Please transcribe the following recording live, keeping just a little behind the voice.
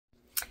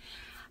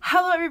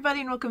Hello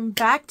everybody and welcome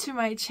back to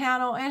my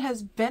channel. It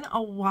has been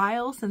a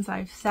while since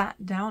I've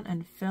sat down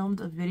and filmed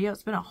a video.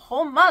 It's been a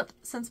whole month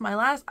since my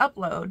last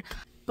upload,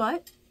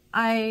 but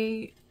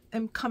I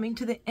am coming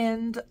to the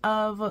end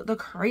of the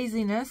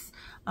craziness,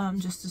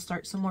 just to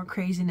start some more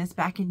craziness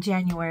back in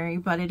January,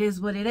 but it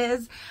is what it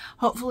is.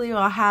 Hopefully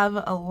I'll have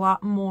a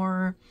lot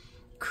more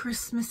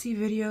Christmassy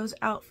videos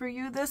out for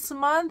you this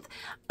month,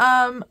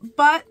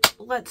 but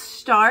let's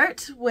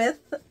start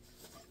with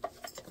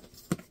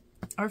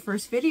our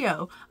first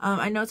video.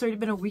 I know it's already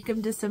been a week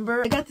of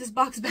December. I got this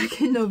box back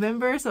in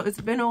November, so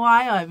it's been a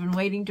while. I've been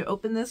waiting to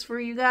open this for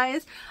you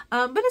guys,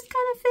 but it's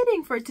kind of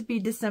fitting for it to be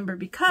December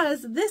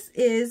because this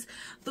is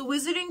the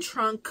Wizarding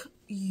Trunk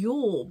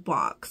Yule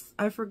box.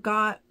 I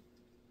forgot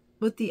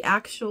what the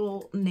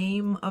actual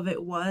name of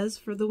it was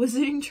for the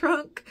Wizarding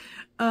Trunk,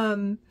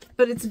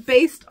 but it's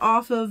based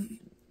off of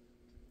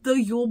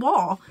the Yule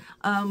Ball,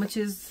 which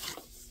is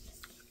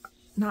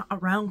not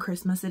around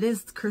Christmas. It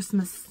is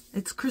Christmas.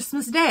 It's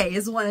Christmas Day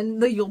is when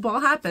the Yule Ball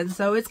happens.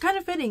 So it's kind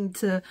of fitting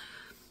to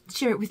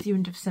share it with you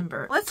in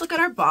December. Let's look at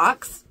our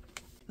box.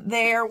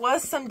 There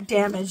was some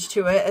damage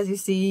to it. As you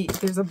see,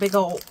 there's a big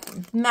old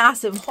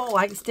massive hole.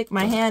 I can stick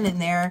my hand in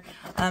there.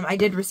 I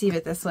did receive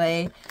it this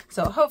way.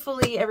 So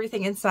hopefully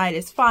everything inside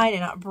is fine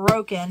and not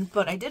broken.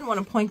 But I did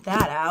want to point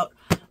that out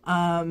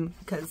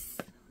because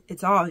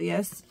it's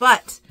obvious.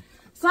 But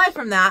aside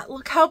from that,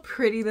 look how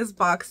pretty this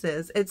box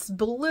is. It's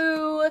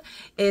blue.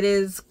 It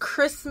is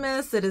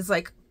Christmas. It is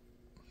like,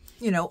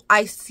 you know,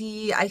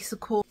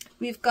 icicle.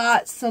 We've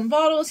got some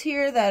bottles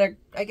here that are,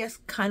 I guess,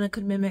 kind of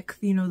could mimic,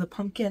 you know, the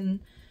pumpkin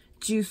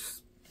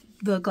juice,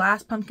 the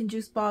glass pumpkin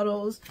juice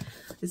bottles.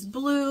 It's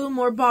blue,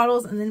 more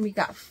bottles, and then we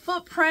got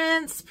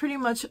footprints pretty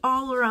much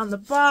all around the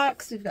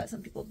box. We've got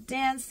some people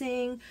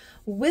dancing.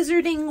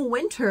 Wizarding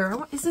Winter.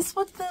 Is this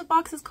what the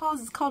box is called?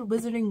 It's called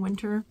Wizarding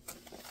Winter.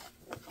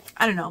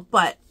 I don't know,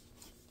 but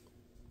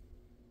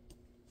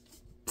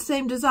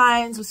same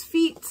designs with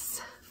feet,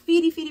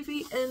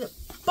 and a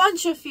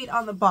bunch of feet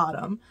on the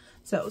bottom.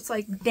 So it's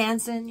like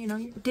dancing, you know,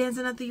 you're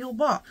dancing at the Yule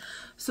Ball.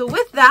 So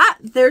with that,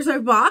 there's our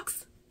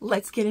box.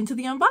 Let's get into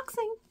the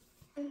unboxing.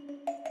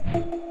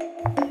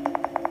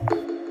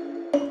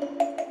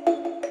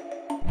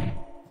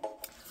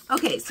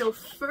 Okay, so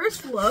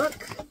first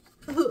look,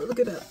 look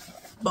at that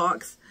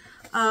box.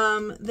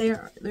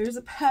 There's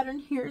a pattern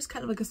here. It's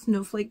kind of like a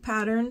snowflake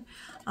pattern,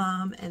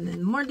 and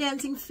then more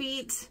dancing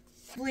feet.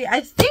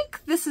 I think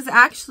this is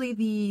actually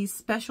the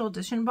special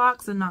edition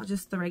box and not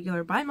just the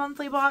regular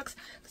bi-monthly box,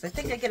 because I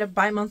think I get a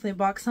bi-monthly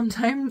box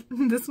sometime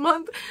this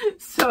month.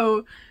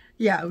 So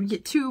yeah, we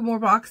get 2 more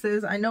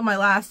boxes. I know my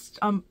last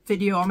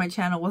video on my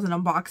channel was an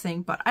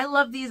unboxing, but I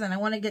love these and I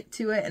want to get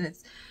to it, and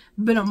it's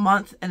been a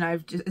month and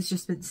it's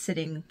just been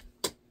sitting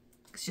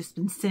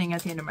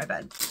at the end of my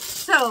bed.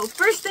 So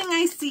first thing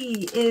I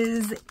see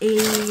is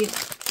a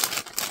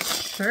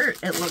shirt,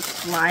 it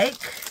looks like.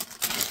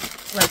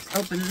 Let's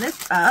open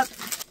this up.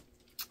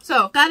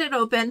 So got it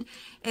open.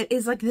 It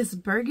is like this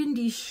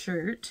burgundy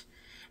shirt,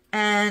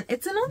 and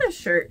it's another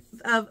shirt.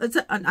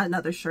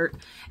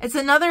 It's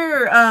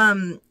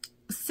another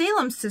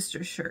Salem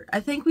Sisters shirt. I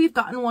think we've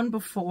gotten one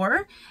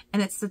before,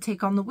 and it's to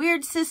take on the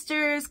Weird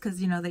Sisters,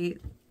 because you know the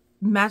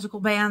magical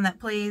band that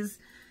played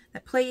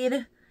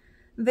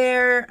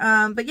there.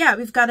 But yeah,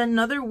 we've got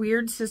another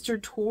Weird Sister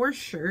tour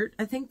shirt.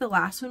 I think the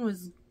last one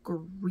was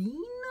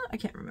green. I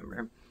can't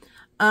remember.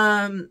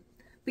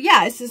 But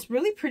yeah, it's this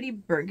really pretty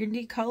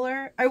burgundy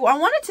color. I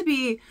want it to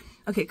be,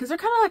 okay, because they're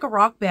kind of like a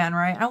rock band,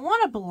 right? I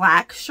want a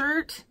black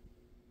shirt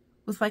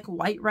with like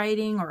white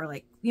writing, or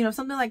like, you know,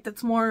 something like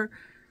that's more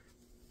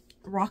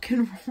rock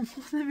and roll,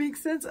 if that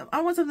makes sense.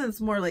 I want something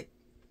that's more like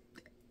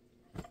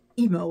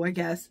emo, I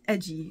guess,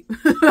 edgy,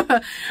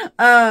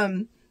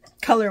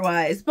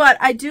 color-wise. But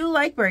I do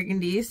like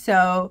burgundy,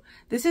 so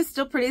this is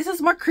still pretty. This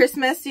is more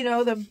Christmas, you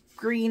know, the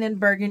green and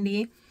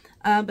burgundy.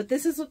 But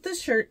this is what this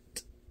shirt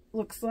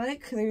looks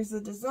like. There's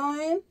the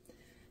design.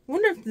 I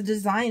wonder if the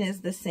design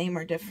is the same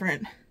or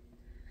different.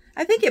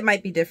 I think it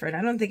might be different.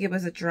 I don't think it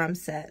was a drum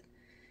set.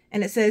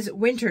 And it says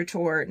Winter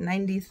Tour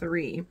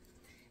 93.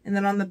 And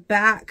then on the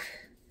back,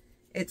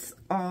 it's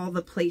all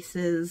the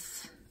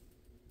places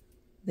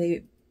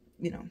they,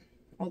 you know,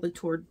 all the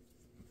toured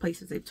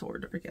places they've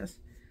toured, I guess.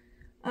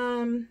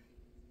 The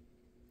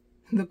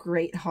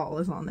Great Hall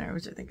is on there,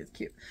 which I think is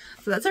cute.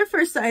 So that's our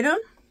first item.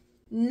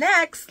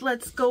 Next,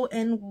 let's go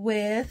in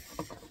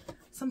with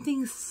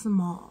something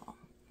small.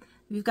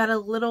 We've got a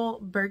little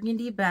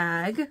burgundy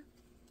bag, a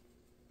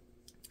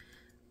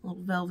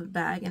little velvet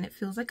bag, and it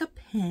feels like a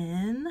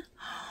pen.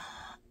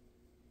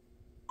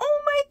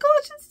 Oh my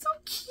gosh, it's so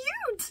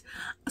cute.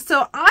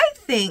 So I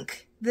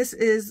think this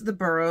is the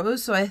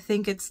Burrows, so I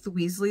think it's the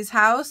Weasley's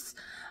house,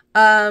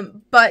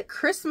 but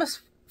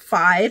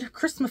Christmas-fied.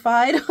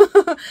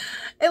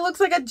 It looks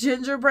like a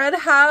gingerbread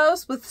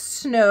house with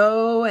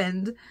snow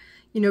and,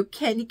 you know,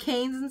 candy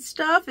canes and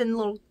stuff and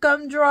little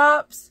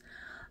gumdrops.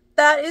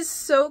 That is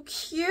so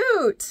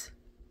cute.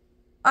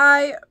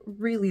 I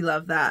really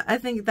love that. I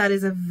think that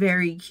is a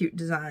very cute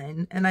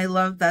design. And I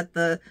love that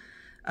the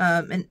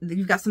And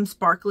you've got some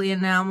sparkly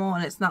enamel,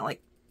 and it's not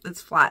like,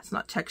 it's flat, it's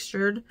not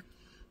textured.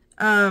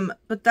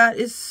 But that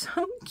is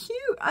so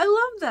cute. I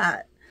love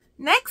that.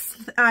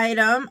 Next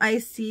item I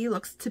see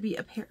looks to be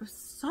a pair of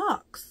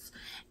socks.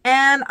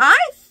 And I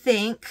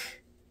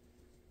think,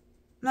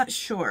 I'm not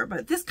sure,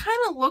 but this kind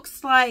of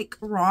looks like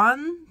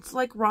Ron's,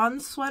 like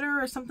Ron's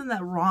sweater or something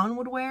that Ron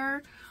would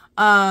wear.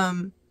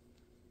 I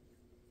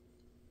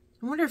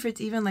wonder if it's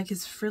even like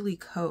his frilly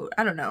coat.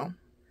 I don't know.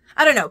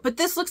 But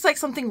this looks like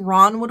something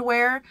Ron would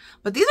wear.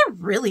 But these are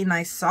really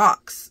nice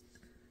socks.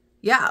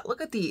 Yeah, look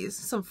at these.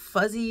 Some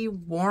fuzzy,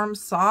 warm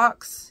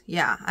socks.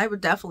 Yeah, I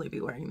would definitely be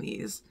wearing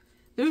these.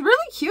 They're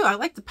really cute. I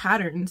like the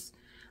patterns.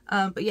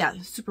 But yeah,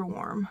 super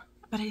warm.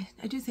 But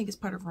I do think it's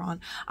part of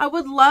Ron. I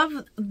would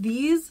love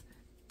these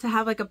to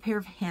have like a pair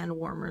of hand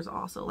warmers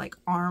also. Like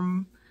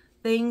arm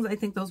things. I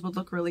think those would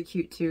look really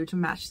cute too to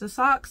match the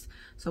socks.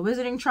 So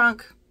wizarding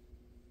trunk.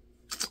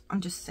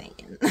 I'm just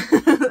saying.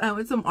 I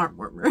want some arm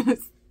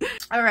warmers.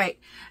 All right,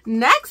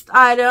 next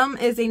item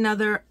is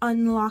another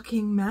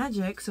unlocking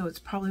magic. So it's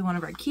probably one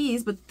of our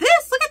keys, but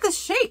this, look at the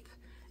shape.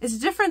 It's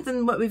different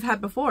than what we've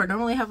had before.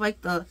 Normally have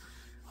like the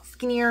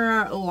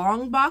skinnier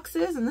long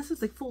boxes, and this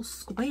is like full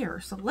square.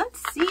 So let's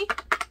see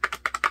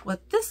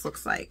what this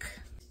looks like.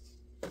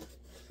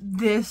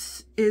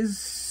 This is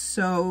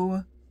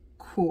so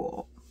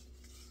cool.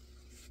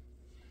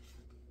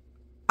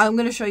 I'm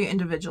going to show you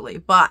individually,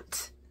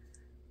 but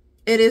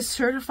it is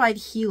certified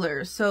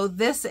healer. So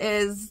this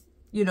is,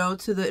 you know,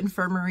 to the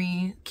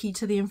infirmary, key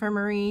to the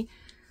infirmary.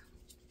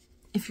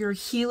 If you're a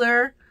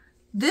healer,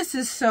 this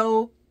is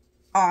so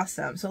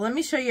awesome. So let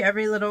me show you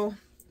every little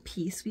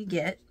piece we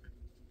get.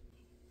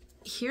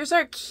 Here's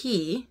our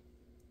key,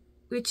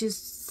 which is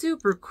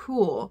super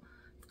cool.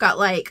 Got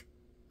like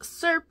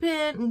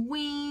serpent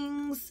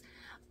wings,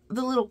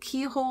 the little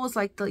keyholes,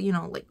 like the, you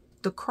know, like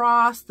the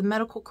cross, the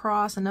medical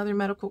cross, another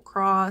medical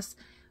cross.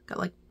 Got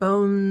like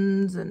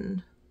bones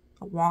and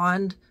a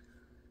wand,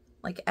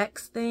 like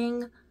X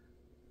thing.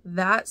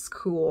 That's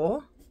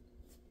cool.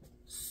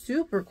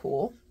 Super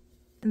cool.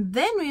 And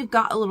then we've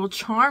got a little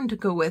charm to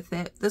go with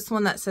it. This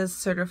one that says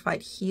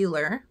certified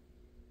healer,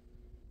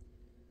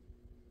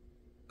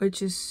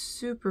 which is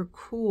super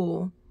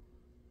cool.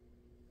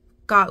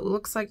 Got what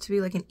looks like to be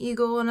like an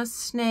eagle and a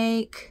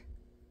snake.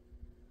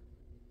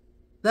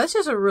 That's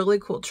just a really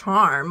cool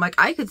charm. Like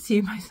I could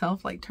see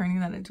myself like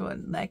turning that into a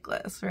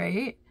necklace,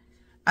 right?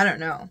 I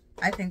don't know.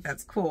 I think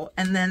that's cool.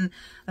 And then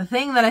the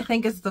thing that I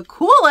think is the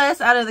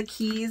coolest out of the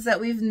keys that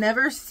we've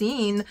never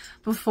seen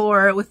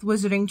before with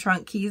Wizarding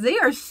Trunk keys, they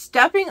are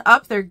stepping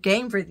up their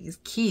game for these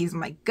keys.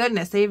 My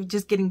goodness, they're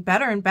just getting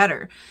better and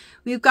better.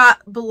 We've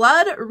got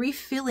blood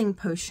refilling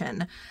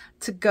potion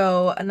to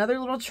go, another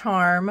little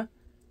charm.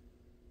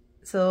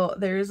 So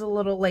there's a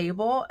little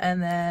label, and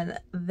then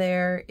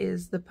there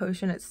is the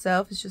potion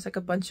itself. It's just like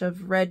a bunch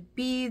of red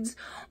beads,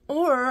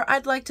 or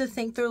I'd like to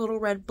think they're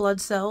little red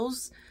blood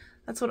cells.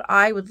 That's what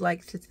I would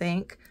like to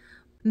think.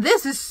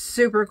 This is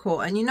super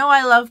cool. And you know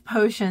I love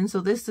potions, so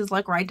this is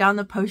like right down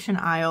the potion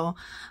aisle.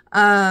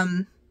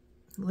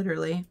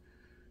 Literally.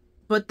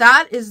 But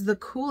that is the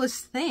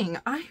coolest thing.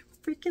 I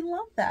freaking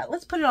love that.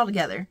 Let's put it all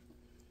together.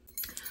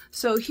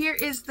 So here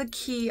is the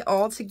key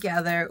all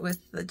together with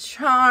the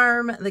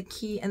charm, the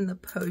key, and the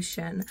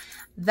potion.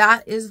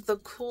 That is the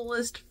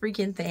coolest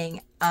freaking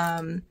thing.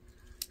 The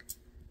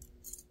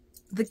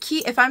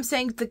key, if I'm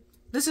saying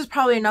this is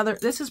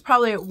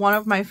probably one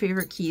of my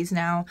favorite keys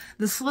now.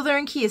 The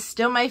Slytherin key is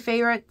still my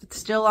favorite. It's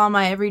still on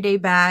my everyday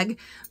bag,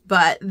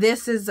 but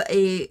this is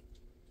a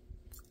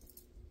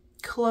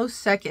close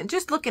second.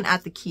 Just looking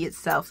at the key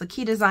itself, the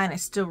key design, I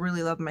still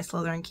really love my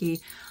Slytherin key,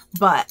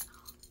 but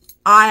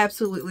I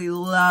absolutely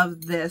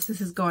love this.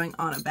 This is going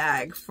on a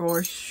bag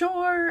for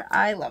sure.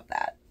 I love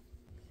that.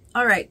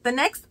 All right, the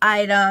next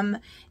item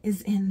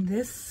is in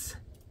this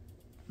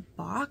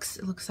box.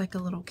 It looks like a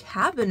little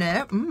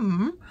cabinet.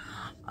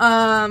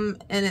 And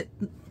it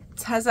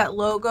has that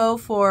logo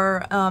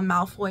for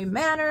Malfoy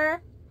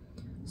Manor.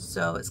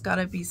 So it's got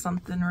to be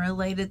something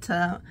related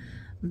to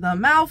the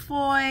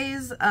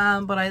Malfoys.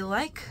 But I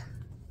like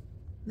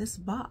this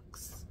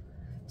box.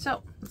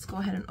 So let's go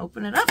ahead and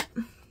open it up.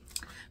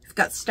 We've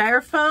got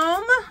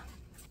styrofoam.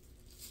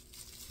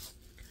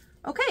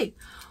 Okay,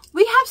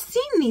 we have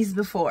seen these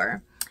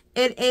before.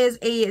 It is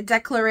a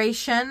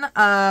declaration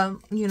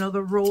of, you know,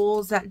 the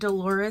rules that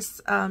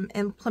Dolores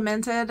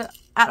implemented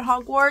at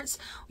Hogwarts.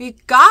 We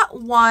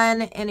got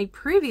one in a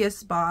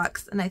previous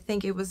box, and I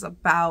think it was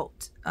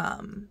about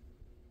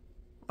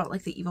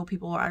like the evil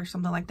people or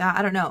something like that.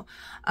 I don't know.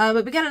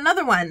 But we got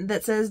another one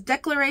that says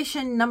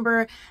Declaration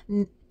number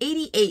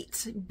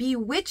 88,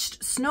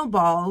 bewitched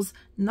snowballs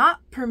not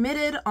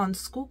permitted on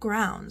school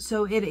grounds.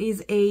 So it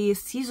is a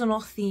seasonal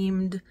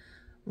themed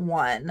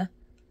one.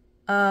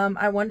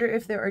 I wonder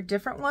if there are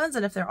different ones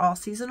and if they're all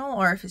seasonal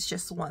or if it's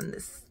just one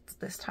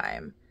this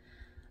time.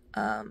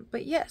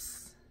 But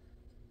yes,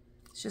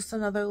 it's just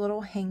another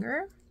little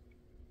hanger,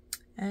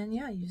 and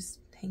yeah, you just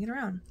hang it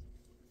around.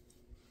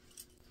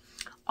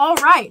 All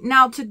right,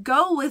 now to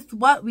go with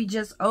what we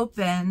just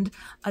opened,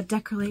 a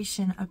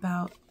declaration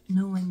about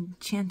no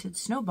enchanted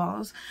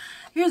snowballs.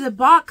 Here's a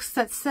box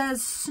that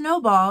says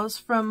snowballs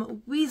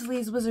from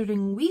Weasley's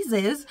Wizarding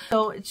Wheezes.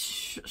 So it's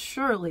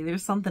surely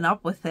there's something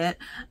up with it.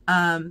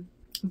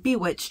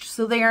 Bewitched.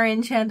 So they are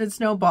enchanted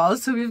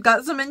snowballs. So we've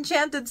got some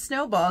enchanted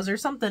snowballs or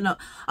something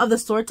of the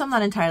sorts. I'm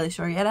not entirely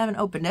sure yet. I haven't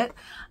opened it.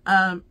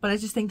 But I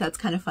just think that's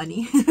kind of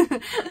funny.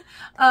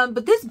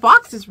 But this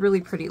box is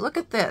really pretty. Look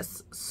at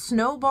this.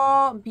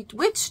 Snowball,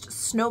 bewitched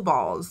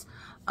snowballs.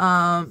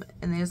 And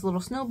there's little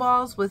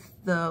snowballs with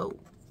the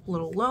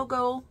little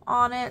logo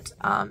on it.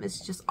 It's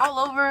just all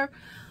over.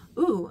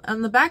 Ooh,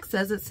 on the back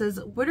it says,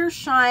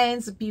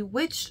 Wittershine's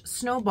bewitched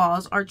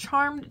snowballs are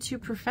charmed to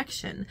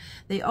perfection.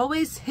 They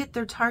always hit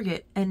their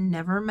target and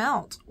never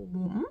melt.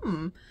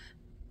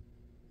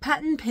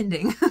 Patent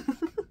pending.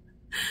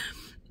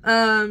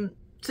 So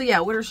yeah,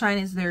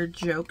 Wittershine is their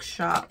joke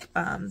shop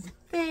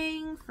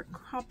thing for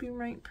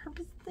copyright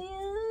purposes.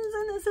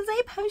 And this is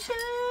a potion.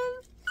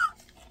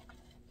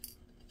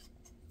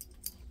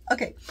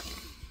 Okay,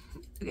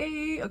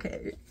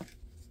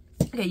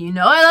 you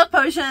know I love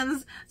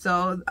potions,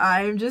 so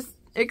I'm just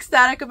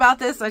ecstatic about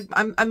this.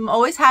 I'm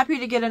always happy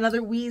to get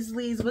another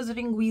Weasley's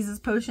Wizarding Wheezes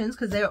potions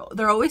because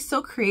they're always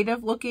so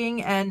creative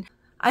looking, and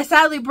I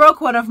sadly broke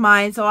one of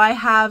mine, so I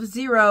have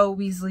 0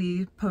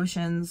 Weasley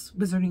potions,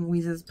 Wizarding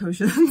Wheezes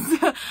potions,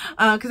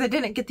 because I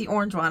didn't get the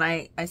orange one.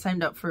 I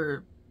signed up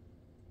for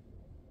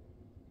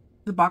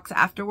the box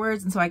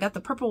afterwards, and so I got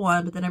the purple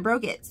one, but then I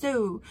broke it,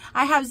 so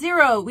I have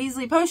 0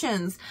 Weasley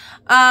potions.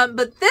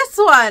 But this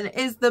one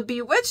is the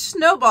bewitched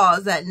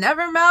snowballs that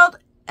never melt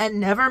and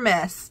never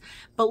miss.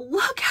 But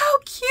look how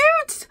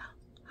cute!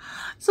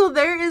 So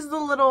there is the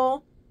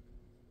little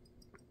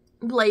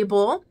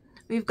label.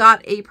 We've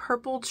got a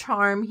purple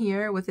charm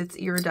here with its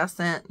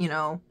iridescent, you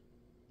know,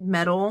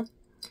 metal.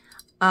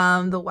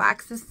 The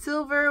wax is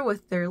silver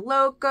with their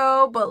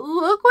logo, but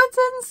look what's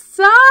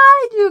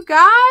inside, you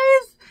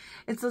guys!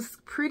 It's a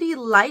pretty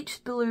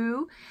light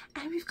blue,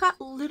 and we've got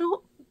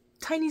little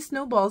tiny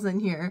snowballs in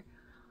here.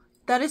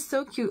 That is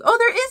so cute. Oh,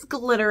 there is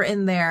glitter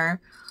in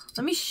there.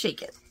 Let me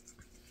shake it.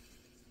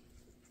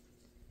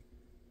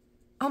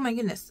 Oh my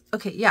goodness.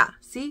 Okay, yeah,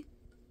 see?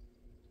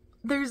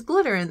 There's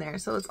glitter in there,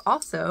 so it's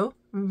also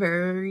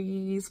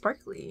very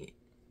sparkly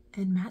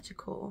and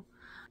magical.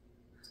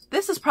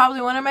 This is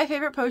probably one of my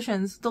favorite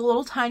potions, the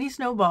little tiny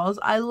snowballs.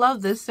 I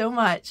love this so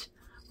much.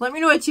 Let me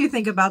know what you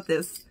think about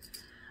this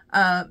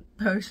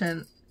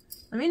potion.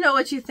 Let me know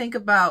what you think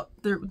about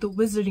the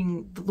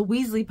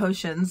Weasley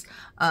potions,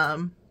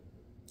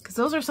 because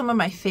those are some of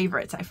my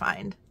favorites. I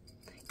find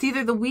it's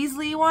either the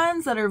Weasley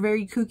ones that are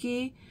very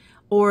kooky,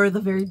 or the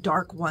very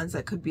dark ones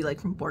that could be like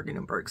from Borgin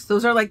and Burke's.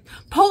 Those are like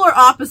polar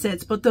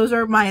opposites, but those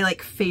are my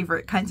like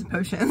favorite kinds of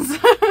potions.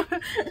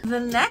 The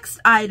next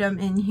item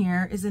in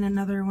here is in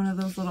another one of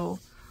those little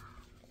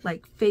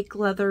like fake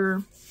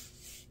leather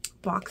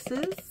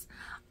boxes.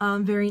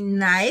 Very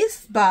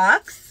nice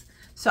box.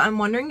 So I'm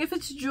wondering if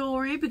it's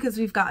jewelry, because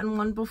we've gotten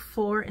one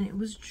before and it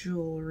was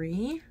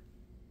jewelry.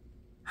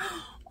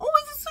 Oh,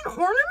 is this an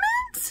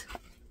ornament?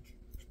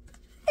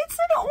 It's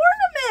an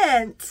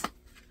ornament.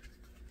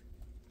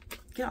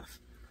 Get off.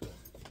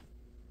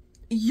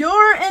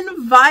 You're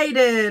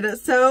invited.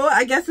 So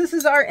I guess this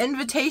is our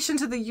invitation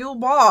to the Yule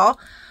Ball.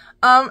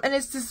 And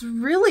it's this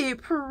really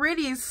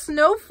pretty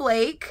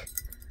snowflake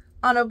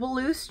on a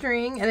blue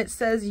string, and it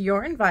says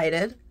you're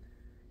invited.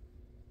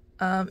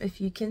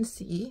 If you can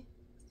see.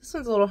 This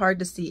one's a little hard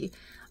to see.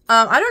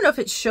 I don't know if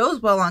it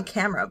shows well on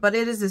camera, but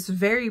it is this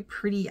very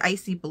pretty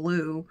icy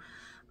blue.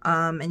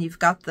 And you've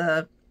got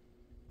the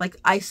like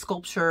ice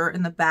sculpture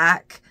in the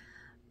back.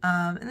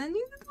 And then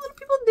you have little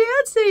people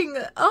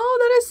dancing. Oh,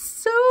 that is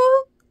so,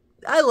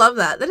 I love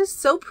that. That is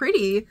so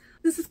pretty.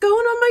 This is going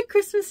on my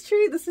Christmas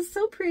tree. This is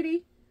so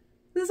pretty.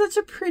 This is such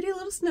a pretty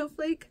little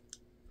snowflake.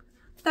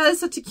 That is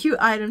such a cute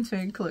item to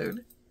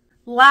include.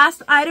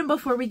 Last item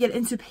before we get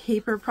into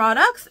paper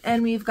products,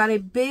 and we've got a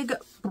big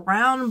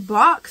brown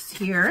box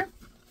here.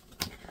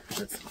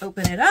 Let's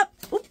open it up.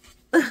 Oop.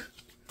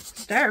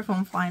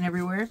 Styrofoam flying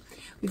everywhere.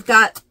 We've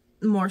got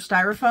more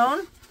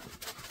styrofoam.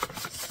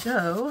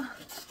 So,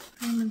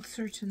 I'm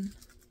inserting.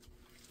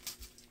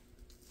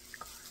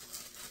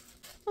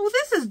 Oh,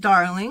 this is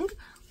darling.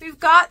 We've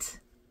got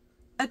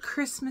a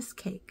Christmas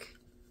cake.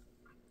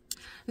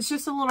 It's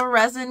just a little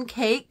resin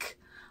cake.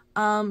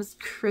 It's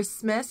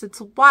Christmas. It's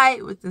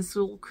white with this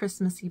little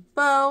Christmassy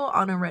bow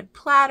on a red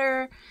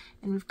platter.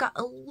 And we've got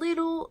a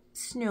little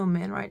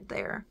snowman right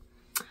there.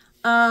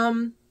 I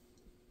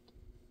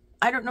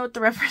don't know what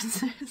the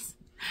reference is.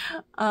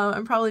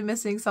 I'm probably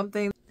missing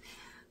something.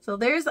 So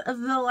there's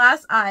the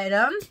last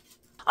item.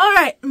 All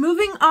right,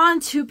 moving on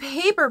to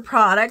paper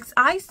products.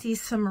 I see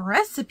some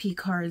recipe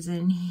cards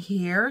in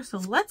here. So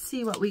let's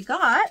see what we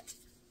got.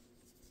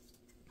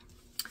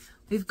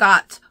 We've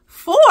got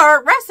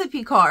 4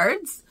 recipe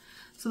cards.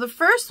 So the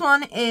first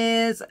one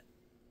is,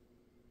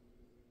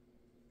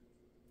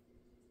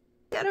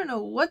 I don't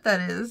know what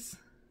that is.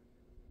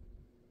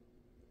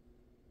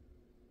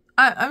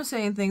 I'm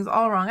saying things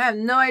all wrong. I have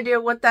no idea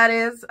what that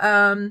is.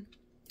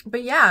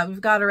 But yeah,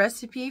 we've got a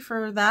recipe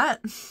for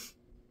that.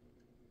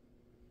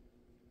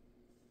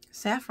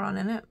 saffron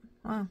in it.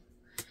 Wow.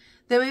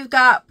 Then we've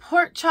got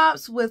pork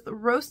chops with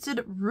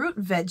roasted root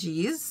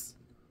veggies.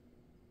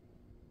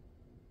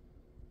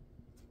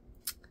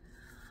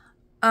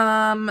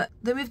 Then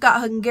we've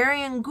got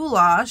Hungarian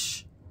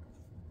goulash.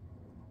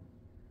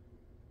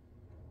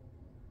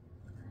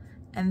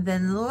 And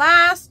then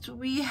last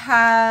we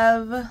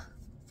have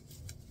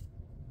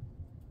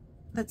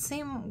that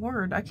same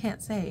word I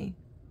can't say.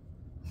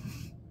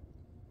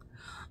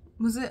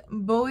 Was it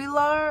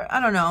boilar? I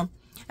don't know.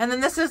 And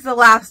then this is the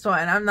last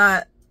one. I'm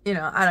not, you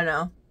know, I don't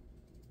know.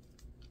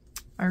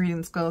 My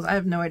reading skills, I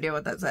have no idea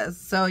what that says.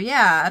 So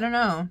yeah, I don't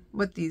know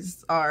what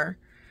these are.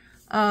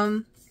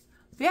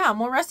 Yeah,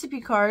 more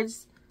recipe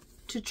cards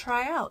to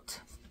try out.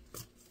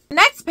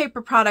 Next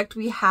paper product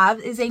we have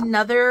is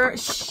another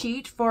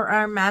sheet for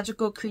our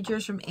magical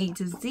creatures from A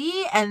to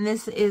Z, and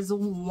this is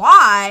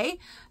Y.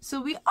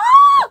 So we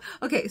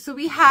so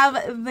we have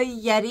the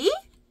Yeti,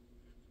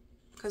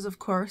 because of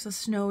course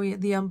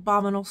the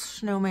abominable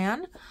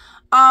snowman.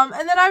 And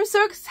then I'm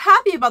so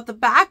happy about the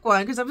back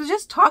one because I was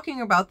just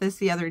talking about this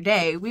the other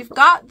day. We've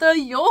got the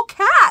Yule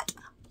cat.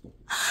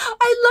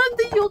 I love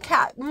the Yule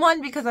cat.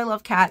 One, because I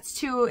love cats.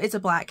 Two, it's a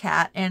black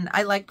cat, and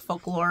I like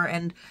folklore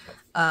and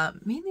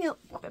mainly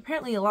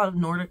apparently a lot of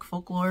Nordic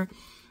folklore.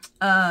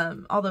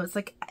 Although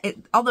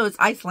it's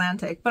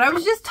Icelandic. But I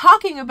was just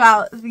talking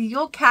about the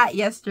Yule cat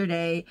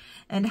yesterday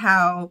and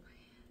how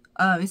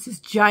it's this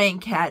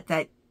giant cat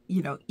that,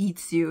 you know,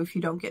 eats you if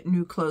you don't get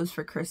new clothes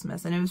for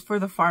Christmas. And it was for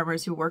the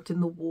farmers who worked in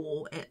the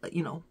wool,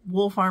 you know,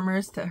 wool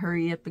farmers, to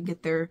hurry up and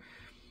get their,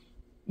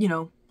 you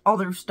know, all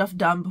their stuff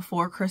done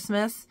before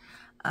Christmas.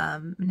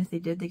 And if they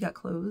did, they got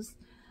clothes.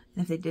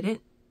 And if they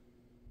didn't,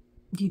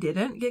 you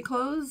didn't get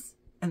clothes,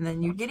 and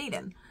then you'd get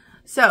eaten.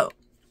 So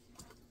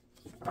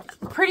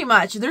pretty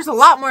much, there's a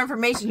lot more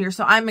information here,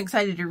 so I'm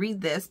excited to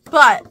read this.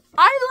 But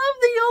I love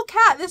the Yule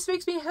cat. This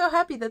makes me so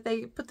happy that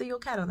they put the Yule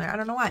cat on there. I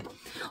don't know why.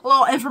 A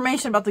little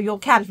information about the Yule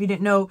cat if you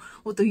didn't know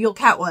what the Yule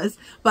cat was.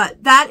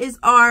 But that is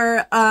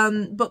our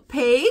book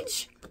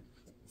page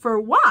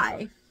for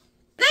Y.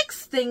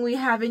 Next thing we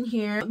have in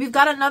here, we've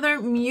got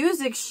another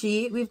music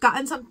sheet. We've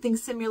gotten something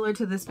similar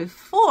to this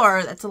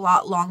before that's a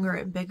lot longer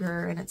and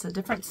bigger, and it's a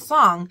different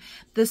song.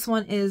 This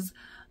one is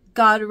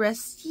God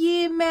Rest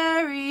Ye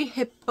Merry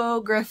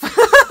Hippogriff.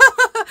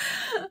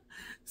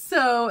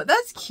 So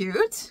that's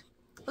cute.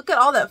 Look at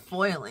all that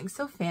foiling,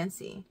 so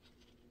fancy.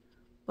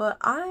 But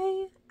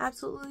I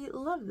absolutely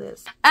love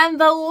this.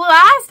 And the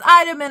last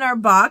item in our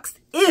box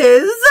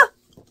is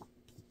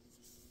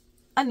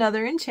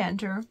another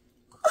enchanter.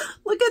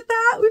 Look at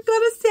that. We've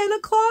got a Santa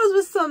Claus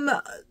with some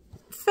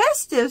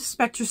festive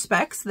Spectra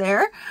Specs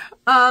there.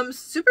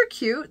 Super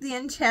cute. The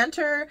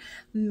Enchanter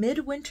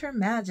Midwinter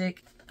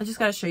Magic. I just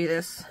gotta show you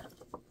this.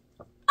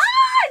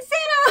 Ah, it's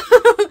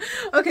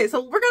Santa! Okay,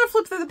 so we're gonna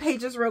flip through the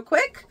pages real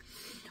quick.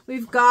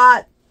 We've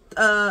got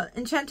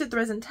Enchanted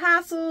Threads and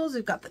Tassels.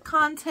 We've got the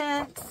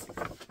contents.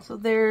 So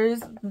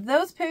there's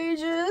those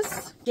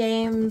pages.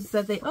 Games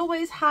that they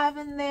always have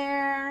in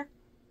there.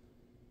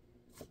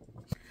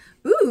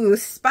 Ooh,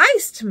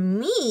 spiced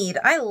mead.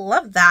 I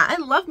love that. I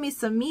love me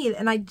some mead,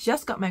 and I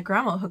just got my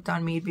grandma hooked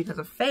on mead because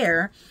of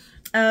fair.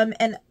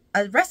 And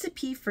a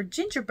recipe for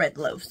gingerbread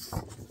loaves.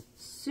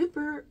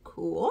 Super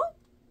cool.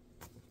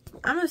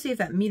 I'm going to see if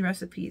that mead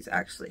recipe is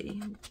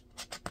actually... I'm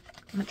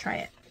going to try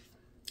it.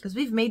 Because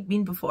we've made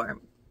mead before.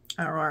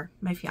 Or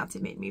my fiance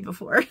made mead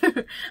before.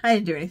 I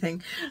didn't do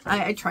anything.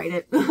 I tried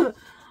it.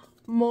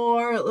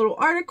 More little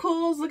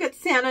articles. Look at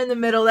Santa in the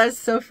middle. That's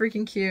so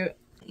freaking cute.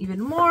 Even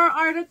more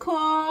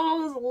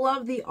articles.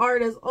 Love the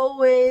art as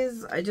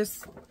always. I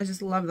just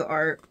love the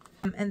art.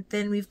 And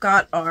then we've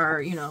got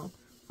our, you know,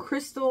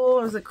 crystal,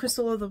 or is it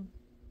crystal of the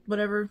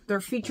whatever,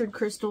 their featured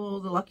crystal,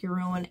 the lucky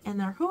ruin, and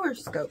their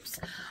horoscopes.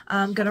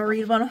 I'm gonna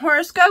read one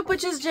horoscope,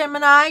 which is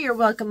Gemini. You're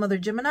welcome, other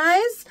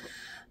Geminis.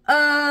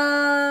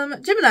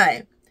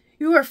 Gemini,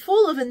 you are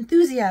full of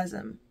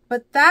enthusiasm,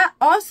 but that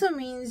also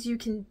means you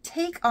can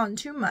take on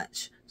too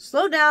much.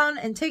 Slow down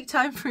and take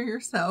time for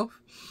yourself.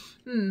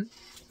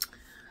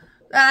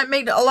 That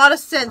made a lot of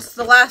sense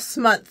the last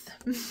month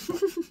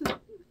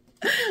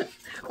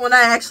when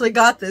I actually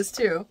got this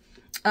too.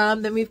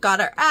 Then we've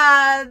got our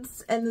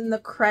ads, and then the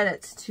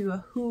credits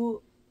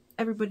to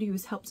everybody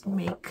who's helped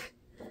make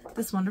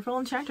this wonderful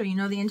enchanter. You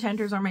know, the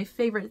enchanters are my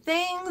favorite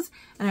things,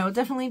 and I will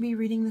definitely be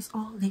reading this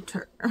all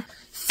later.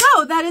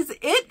 So that is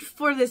it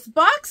for this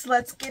box.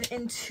 Let's get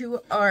into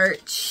our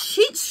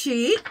cheat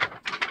sheet.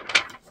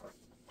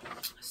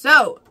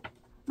 So,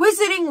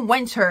 Wizarding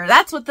Winter.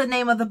 That's what the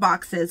name of the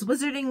box is.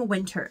 Wizarding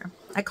Winter.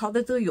 I called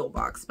it the Yule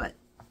box, but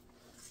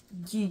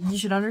you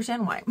should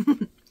understand why.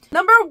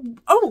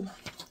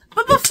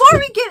 But before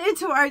we get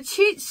into our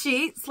cheat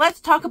sheets, let's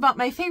talk about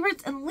my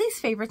favorites and least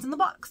favorites in the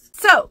box.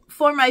 So,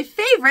 for my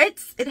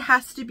favorites, it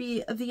has to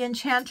be the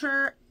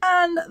Enchanter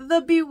and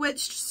the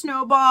Bewitched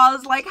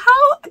Snowballs. Like,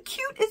 how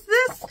cute is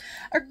this?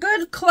 A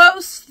good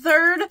close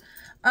third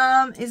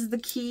is the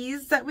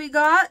keys that we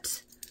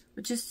got,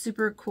 which is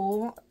super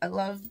cool. I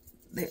love,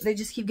 they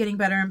just keep getting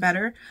better and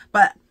better.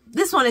 But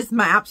this one is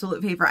my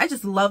absolute favorite. I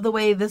just love the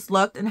way this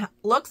looks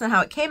and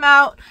how it came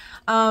out.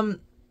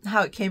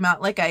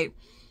 Like I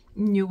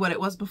knew what it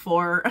was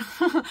before.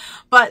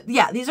 But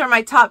yeah, these are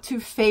my top 2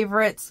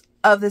 favorites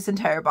of this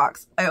entire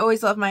box. I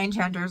always love my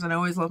enchanters and I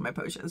always love my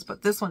potions,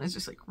 but this one is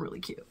just like really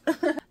cute.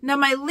 Now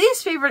my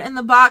least favorite in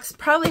the box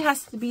probably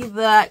has to be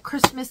the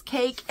Christmas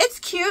cake. It's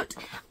cute,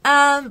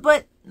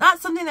 but not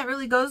something that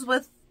really goes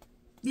with,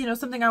 you know,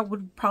 something I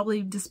would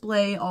probably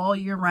display all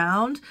year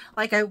round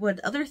like I would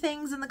other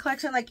things in the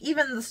collection. Like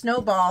even the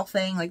snowball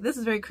thing, like this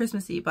is very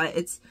Christmassy, but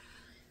it's,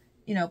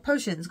 you know,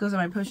 potions, goes on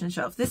my potion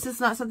shelf. This is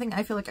not something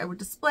I feel like I would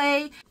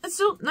display. It's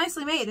still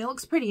nicely made. It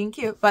looks pretty and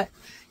cute, but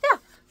yeah,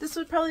 this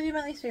would probably be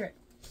my least favorite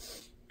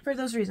for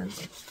those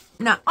reasons.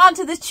 Now, on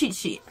to this cheat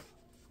sheet.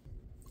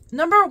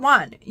 Number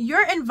 1,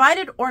 your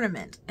invited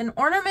ornament. An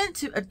ornament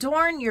to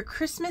adorn your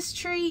Christmas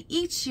tree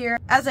each year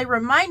as a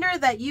reminder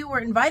that you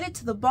were invited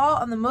to the ball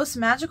on the most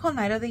magical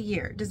night of the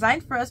year.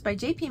 Designed for us by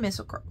J.P.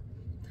 Misselcrow.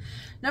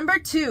 Number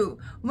 2,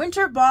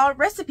 winter ball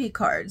recipe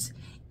cards.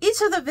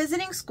 Each of the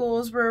visiting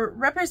schools were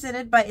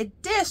represented by a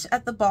dish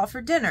at the ball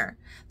for dinner.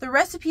 The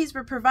recipes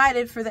were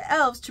provided for the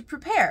elves to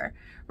prepare.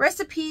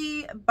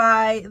 Recipe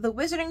by the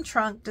Wizarding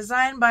Trunk,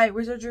 designed by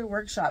Wizardry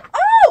Workshop.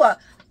 Oh!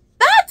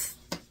 That's...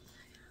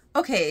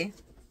 Okay.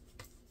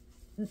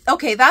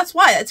 Okay, that's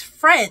why. It's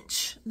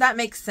French. That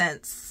makes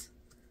sense.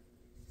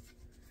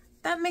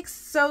 That makes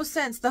so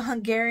sense. The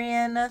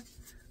Hungarian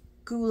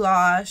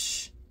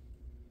goulash.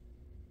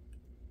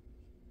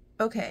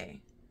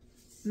 Okay.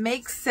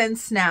 Makes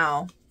sense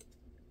now.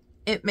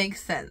 It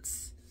makes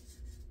sense.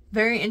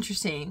 Very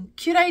interesting.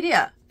 Cute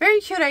idea.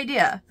 Very cute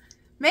idea.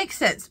 Makes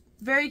sense.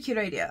 Very cute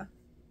idea.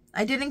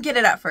 I didn't get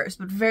it at first,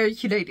 but very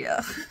cute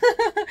idea.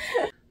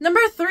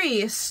 Number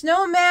 3,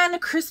 snowman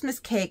Christmas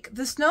cake.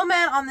 The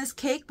snowman on this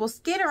cake will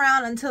skate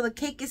around until the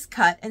cake is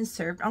cut and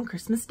served on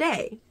Christmas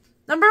Day.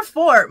 Number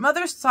 4,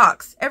 mother's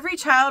socks. Every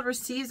child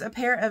receives a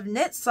pair of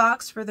knit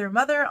socks for their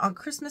mother on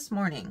Christmas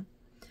morning.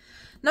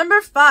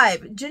 Number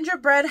 5,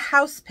 gingerbread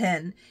house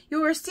pin. You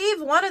will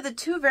receive one of the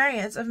 2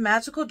 variants of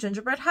magical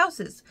gingerbread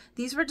houses.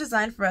 These were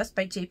designed for us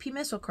by J.P.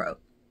 Misselcrow.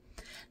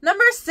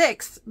 Number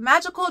 6,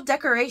 magical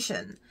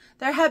decoration.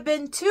 There have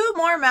been 2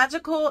 more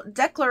magical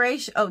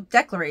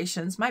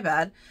declarations, my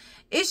bad,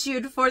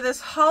 issued for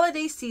this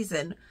holiday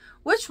season.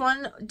 Which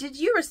one did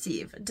you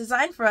receive?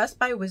 Designed for us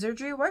by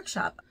Wizardry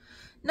Workshop.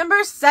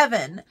 Number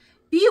 7,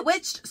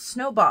 bewitched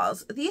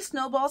snowballs. These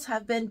snowballs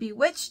have been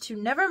bewitched to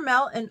never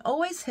melt and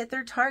always hit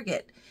their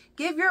target.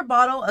 Give your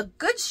bottle a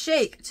good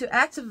shake to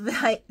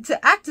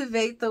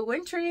activate the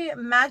wintry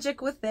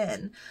magic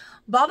within.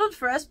 Bottled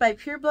for us by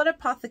Pure Blood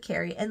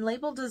Apothecary and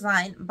label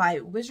design by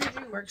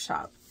Wizardry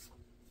Workshop.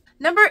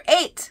 Number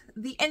 8,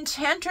 the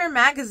Enchanter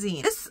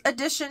Magazine. This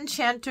edition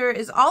Chanter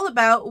is all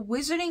about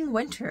wizarding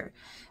winter.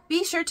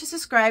 Be sure to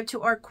subscribe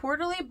to our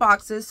quarterly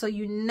boxes so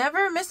you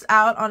never miss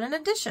out on an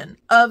edition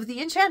of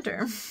The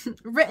Enchanter.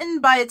 Written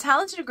by a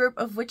talented group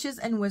of witches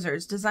and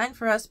wizards, designed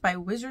for us by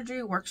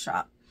Wizardry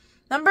Workshop.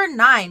 Number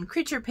 9,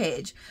 Creature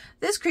Page.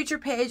 This creature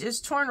page is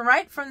torn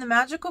right from the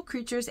Magical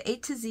Creatures A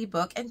to Z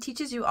book and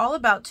teaches you all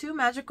about 2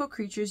 magical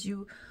creatures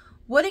you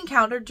would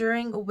encounter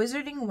during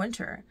wizarding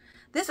winter.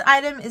 This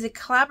item is a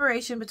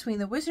collaboration between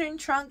the Wizarding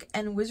Trunk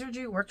and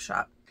Wizardry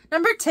Workshop.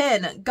 Number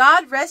 10,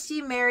 God Rest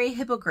Ye Merry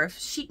Hippogriff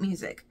sheet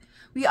music.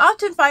 We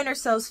often find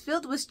ourselves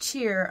filled with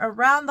cheer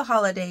around the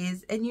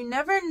holidays, and you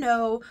never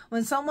know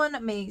when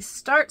someone may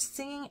start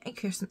singing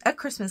a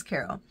Christmas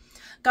carol.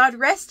 God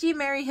Rest Ye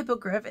Merry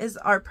Hippogriff is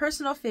our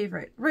personal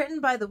favorite,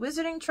 written by the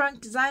Wizarding Trunk,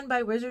 designed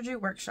by Wizardry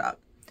Workshop.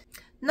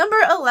 Number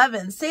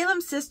 11,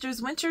 Salem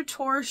Sisters Winter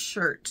Tour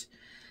shirt.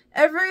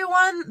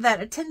 Everyone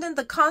that attended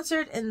the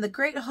concert in the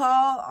Great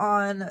Hall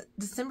on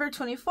December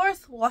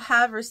 24th will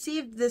have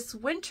received this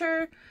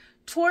winter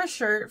tour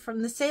shirt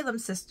from the Salem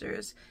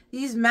Sisters.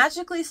 These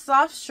magically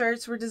soft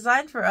shirts were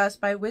designed for us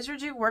by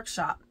Wizardry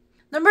Workshop.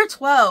 Number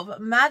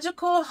 12,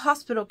 Magical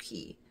Hospital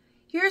Key.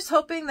 Here's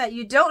hoping that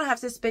you don't have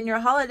to spend your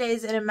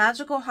holidays in a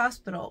magical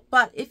hospital,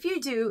 but if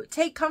you do,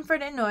 take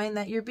comfort in knowing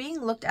that you're being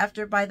looked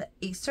after by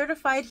a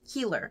certified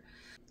healer.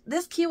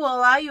 This key will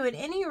allow you in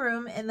any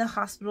room in the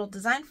hospital,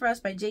 designed for us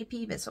by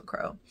J.P.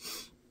 Misselcrow.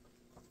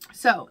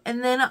 So,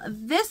 and then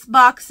this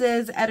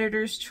box's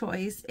editor's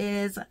choice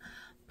is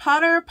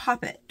Potter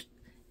Poppet.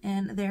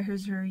 And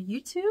there's her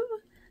YouTube.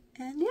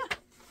 And yeah.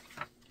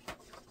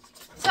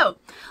 So,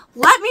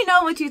 let me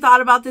know what you thought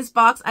about this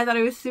box. I thought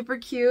it was super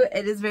cute.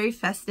 It is very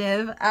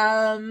festive.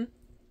 And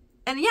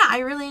yeah, I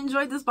really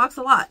enjoyed this box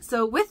a lot.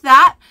 So with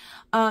that,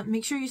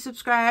 make sure you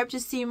subscribe to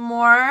see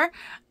more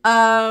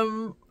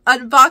unboxings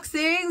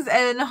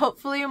and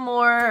hopefully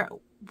more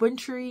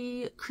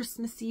wintry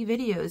Christmassy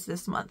videos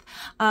this month.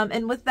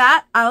 And with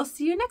that, I'll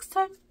see you next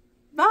time.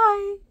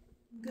 Bye!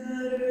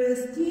 God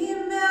rest ye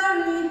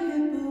merry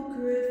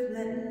hippogriff,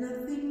 let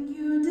nothing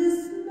you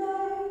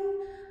dismay,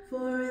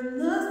 for in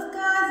the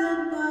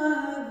skies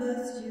above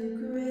us